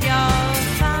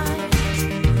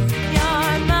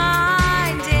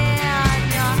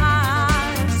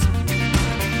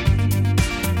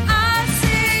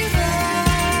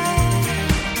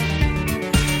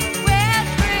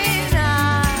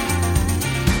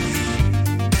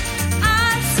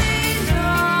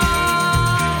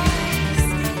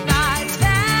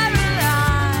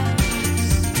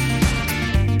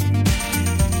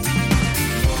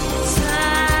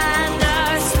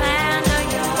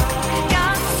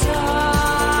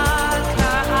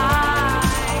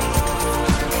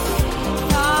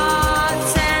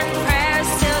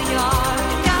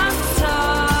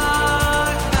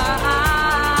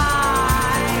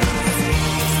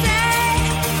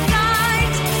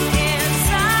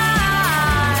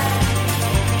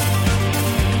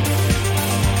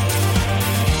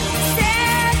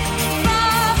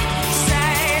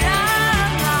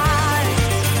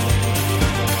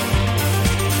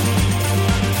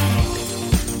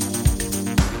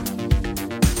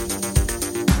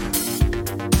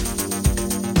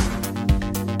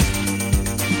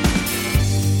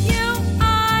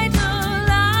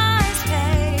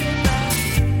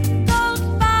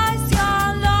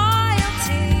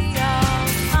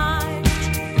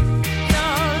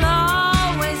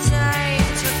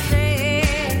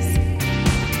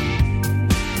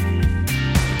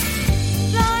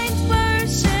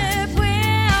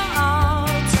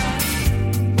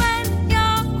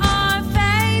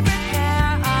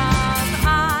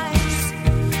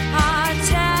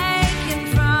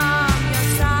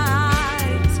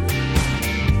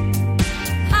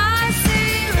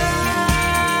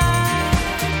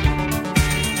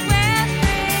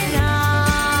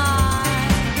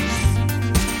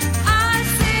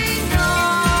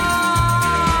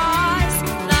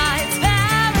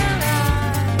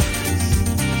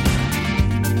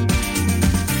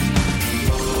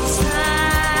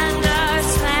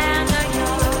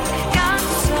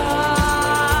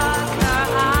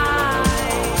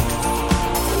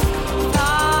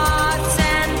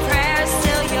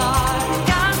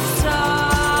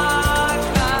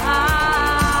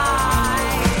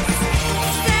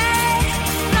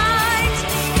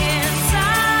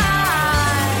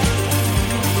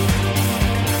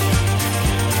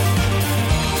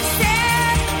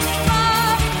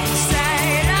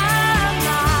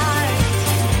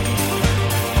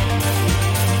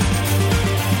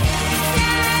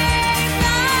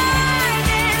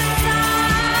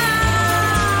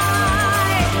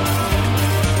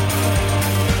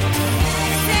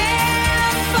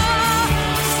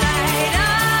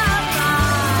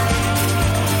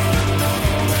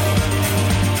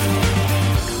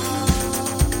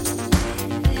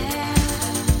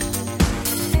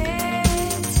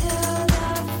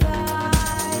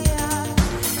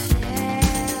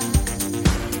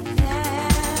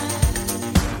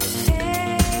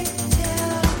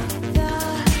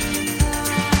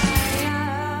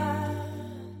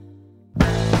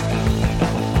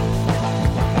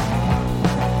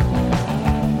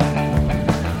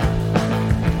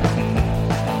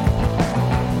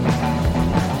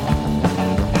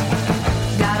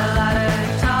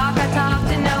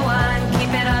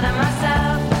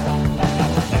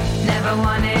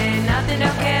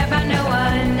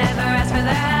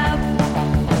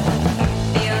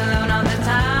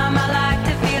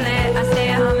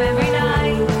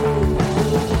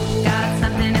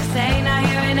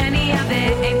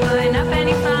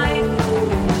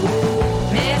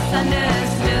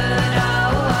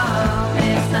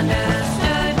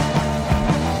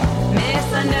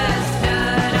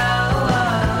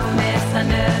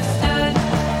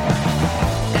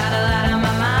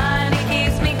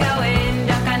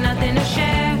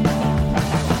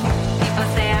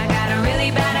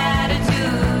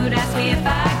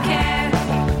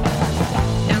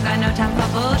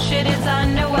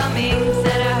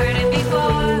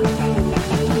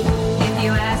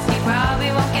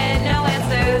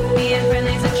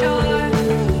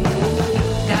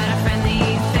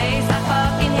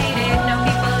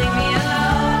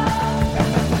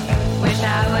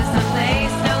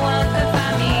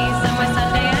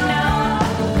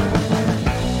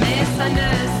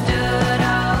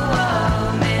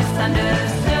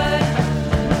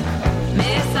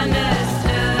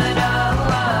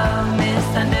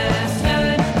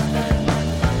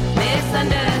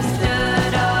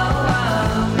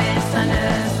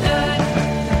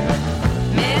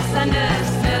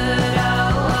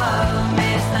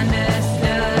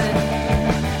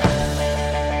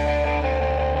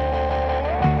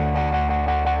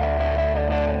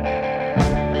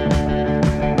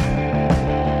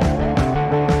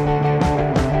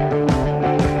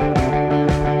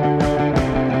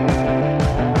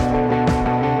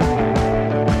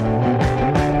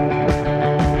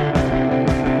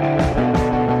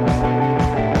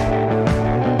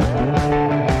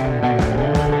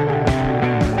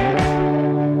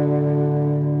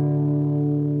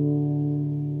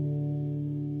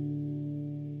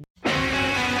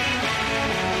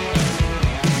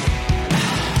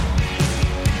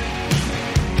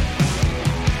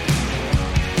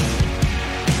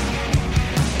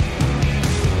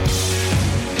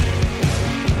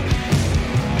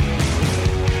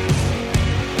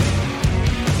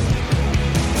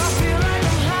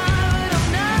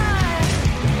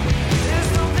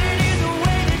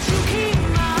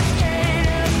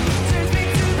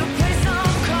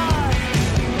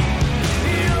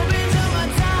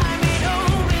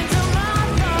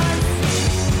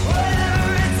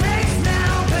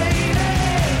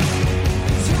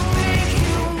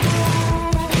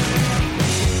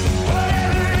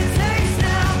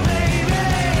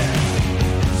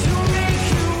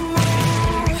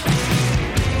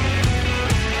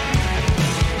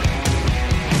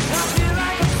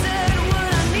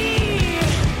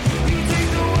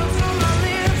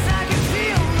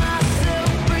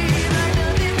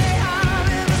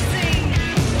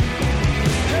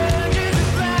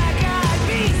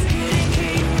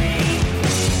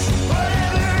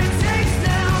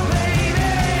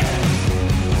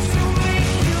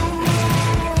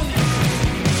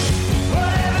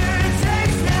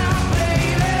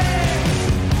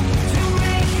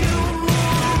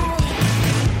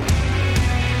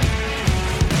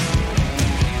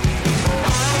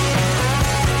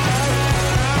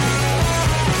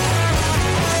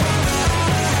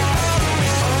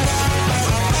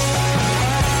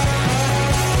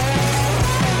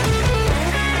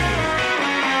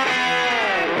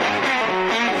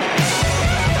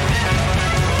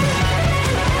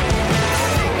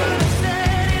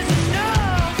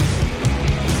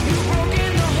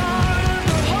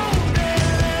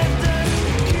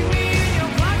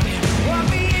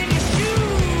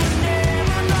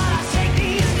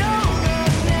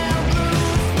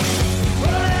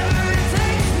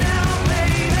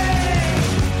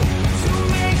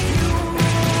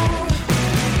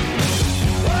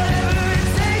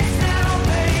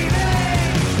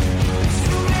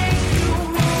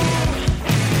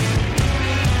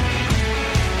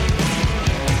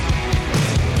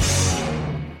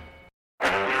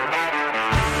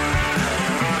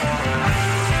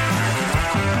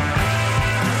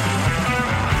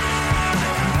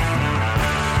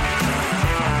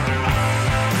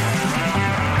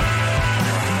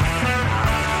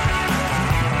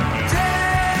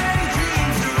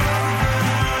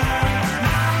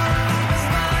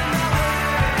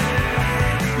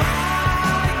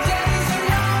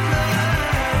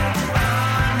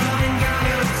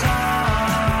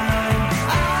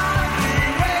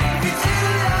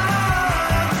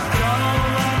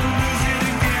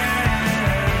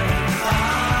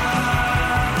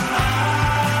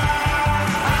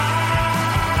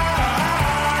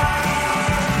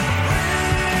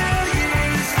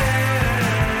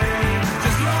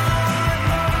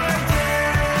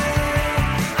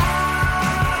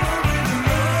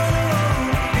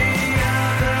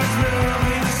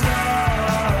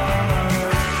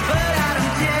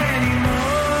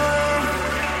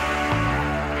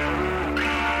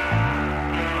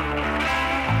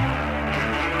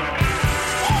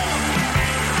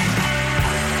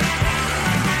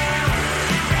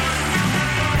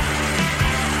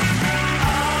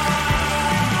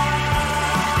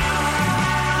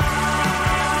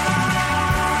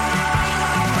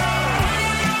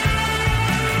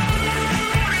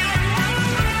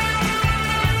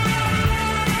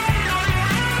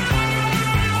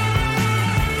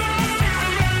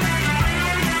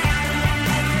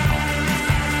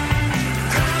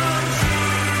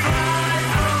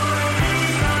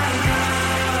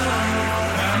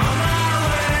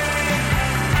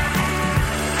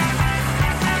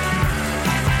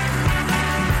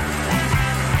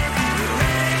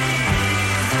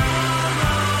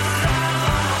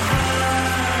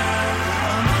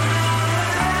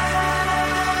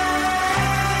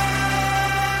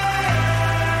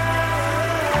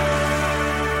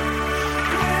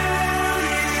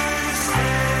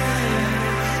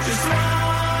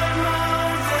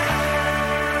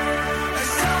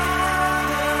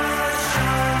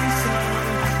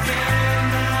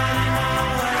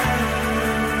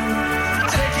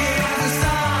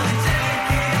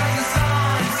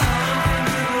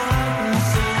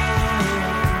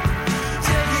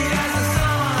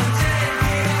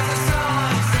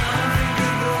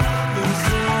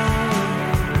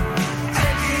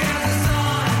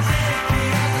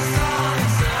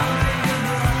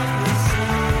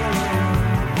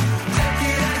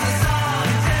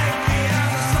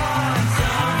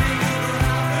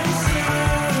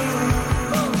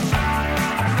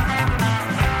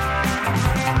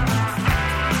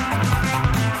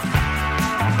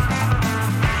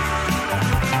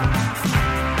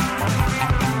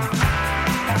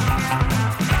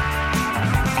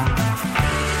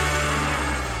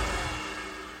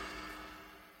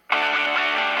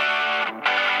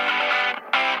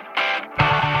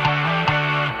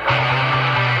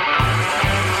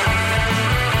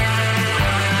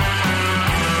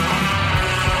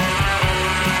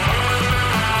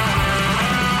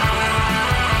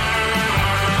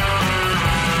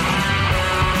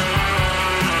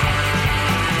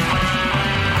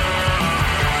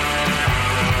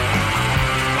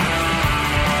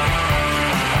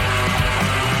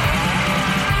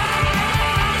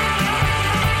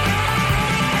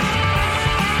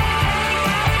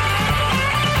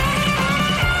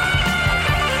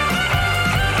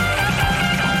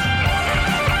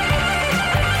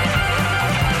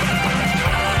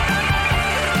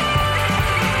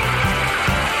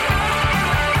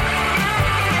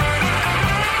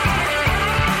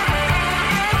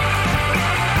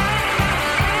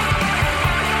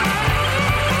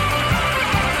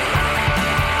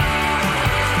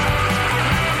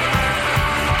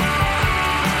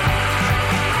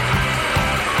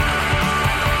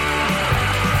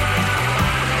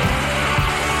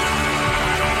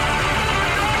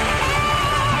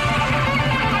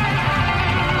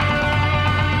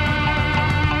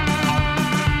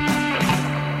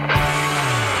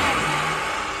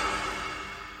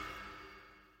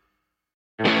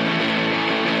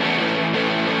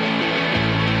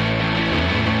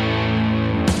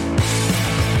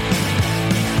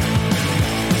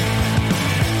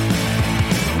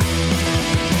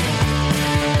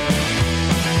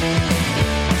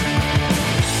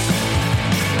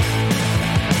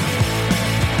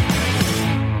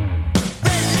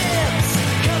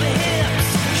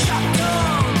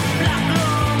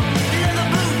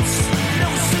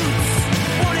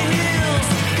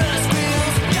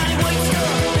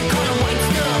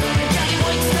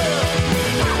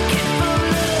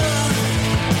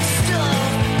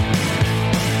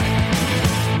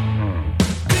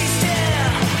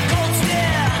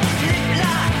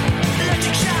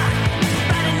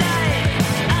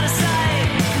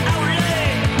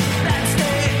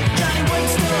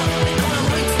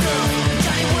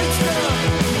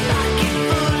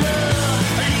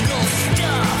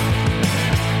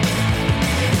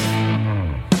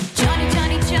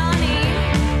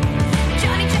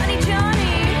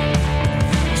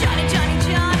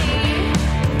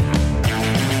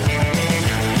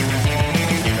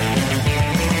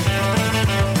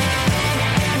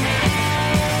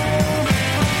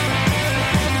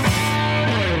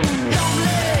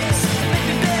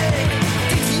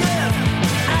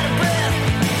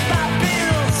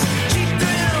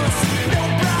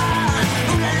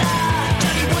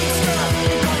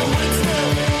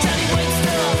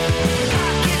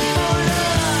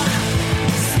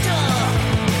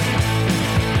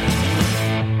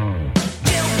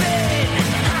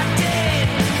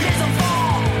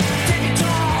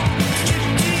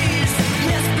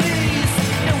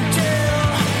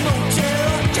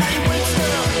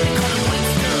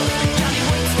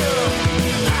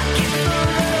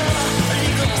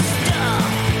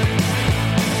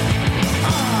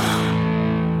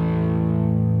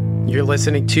You're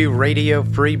listening to Radio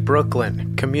Free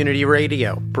Brooklyn, community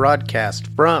radio, broadcast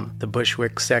from the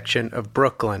Bushwick section of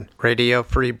Brooklyn. Radio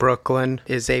Free Brooklyn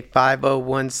is a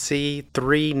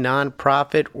 501c3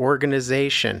 nonprofit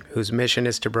organization whose mission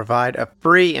is to provide a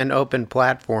free and open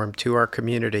platform to our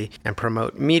community and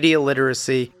promote media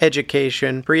literacy,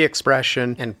 education, free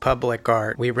expression, and public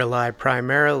art. We rely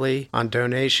primarily on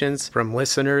donations from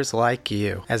listeners like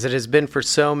you. As it has been for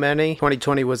so many,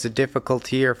 2020 was a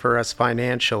difficult year for us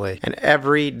financially, and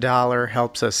every dollar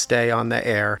helps us stay on the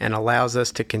air and allows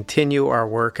us to continue our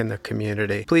work in the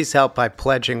community. Please help by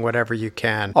pledging whatever you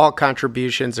can. All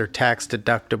contributions are tax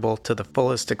deductible to the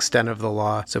fullest extent of the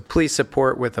law, so please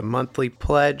support with a monthly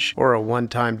pledge or a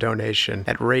one-time donation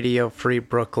at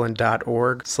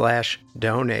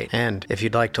radiofreebrooklyn.org/donate. And if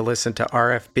you'd like to listen to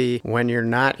RFB when you're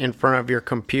not in front of your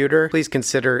computer, please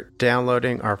consider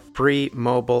downloading our free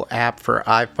mobile app for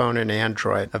iPhone and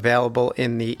Android, available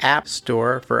in the App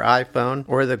Store for iPhone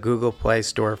or the Google Play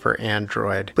Store for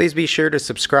Android. Please be sure to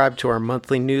subscribe to our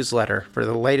monthly newsletter for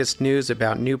the latest news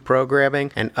about new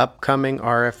programming and upcoming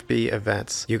RFB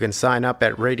events. You can sign up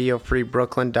at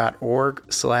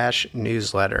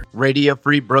radiofreebrooklyn.org/newsletter. Radio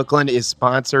Free Brooklyn is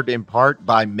sponsored in part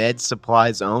by Med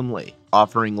Supplies Only,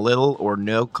 offering little or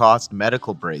no cost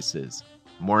medical braces.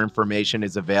 More information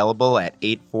is available at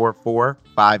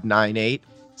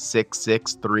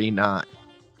 844-598-6639.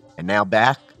 And now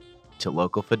back to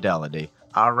Local Fidelity.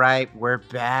 All right, we're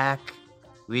back.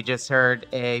 We just heard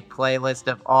a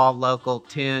playlist of all local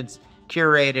tunes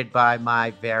curated by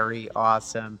my very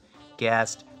awesome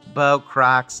guest, Bo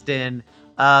Croxton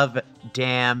of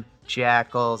Damn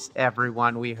Jackals.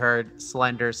 Everyone, we heard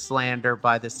Slender Slander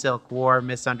by the Silk War,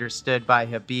 Misunderstood by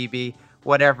Habibi,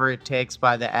 Whatever It Takes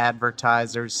by the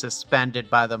Advertisers, Suspended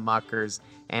by the Muckers,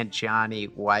 and Johnny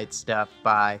White Stuff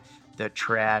by the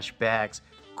Trash Bags.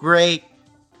 Great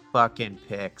fucking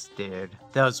picks, dude.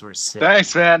 Those were sick.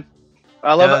 Thanks, man.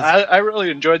 I love it. I really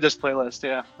enjoyed this playlist.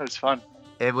 Yeah, it was fun.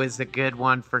 It was a good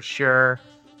one for sure.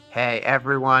 Hey,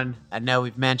 everyone, I know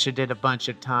we've mentioned it a bunch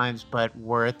of times, but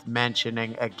worth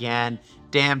mentioning again.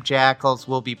 Damn Jackals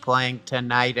will be playing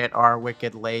tonight at Our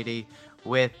Wicked Lady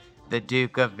with the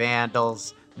Duke of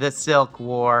Vandals, the Silk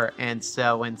War, and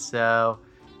so.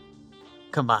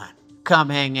 Come on, come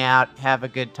hang out, have a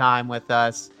good time with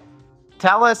us.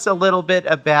 Tell us a little bit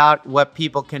about what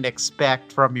people can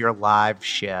expect from your live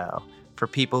show for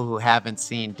people who haven't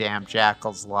seen Damn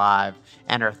Jackals live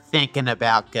and are thinking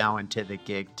about going to the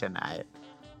gig tonight.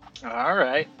 All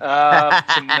right.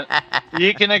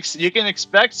 You can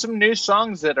expect some new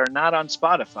songs that are not on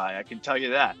Spotify. I can tell you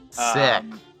that. Sick.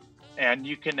 And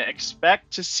you can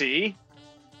expect to see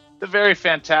the very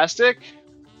fantastic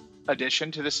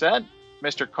addition to the set,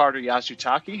 Mr. Carter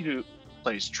Yasutake, who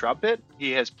plays trumpet.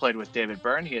 He has played with David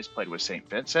Byrne. He has played with St.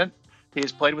 Vincent. He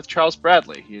has played with Charles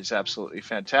Bradley. He is absolutely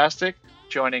fantastic.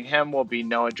 Joining him will be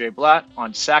Noah J. Blatt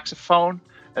on saxophone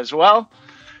as well.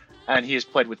 And he has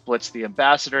played with Blitz the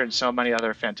Ambassador and so many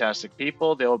other fantastic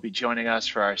people. They will be joining us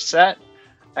for our set.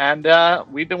 And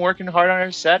we've been working hard on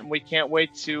our set, and we can't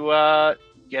wait to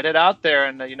get it out there.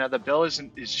 And, the bill is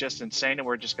just insane, and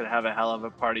we're just going to have a hell of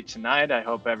a party tonight. I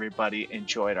hope everybody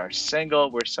enjoyed our single.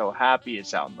 We're so happy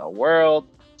it's out in the world.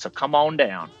 So come on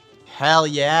down. Hell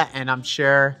yeah, and I'm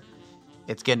sure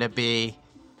it's going to be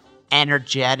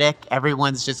energetic.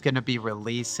 Everyone's just going to be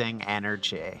releasing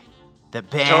energy. The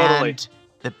band, Totally.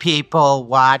 the people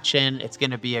watching, it's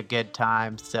going to be a good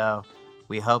time. So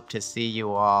we hope to see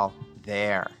you all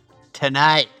there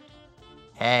tonight.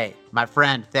 Hey, my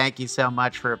friend, thank you so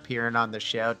much for appearing on the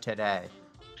show today.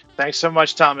 Thanks so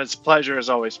much, Tom. It's a pleasure as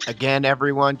always. Again,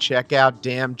 everyone, check out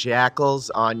Damn Jackals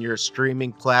on your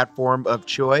streaming platform of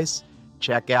choice.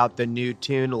 Check out the new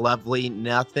tune, Lovely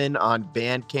Nothing, on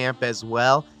Bandcamp as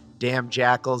well,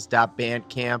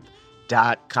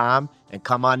 damnjackals.bandcamp.com. And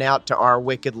come on out to Our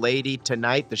Wicked Lady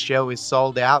tonight. The show is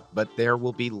sold out, but there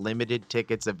will be limited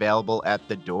tickets available at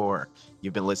the door.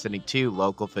 You've been listening to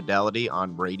Local Fidelity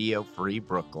on Radio Free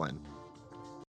Brooklyn.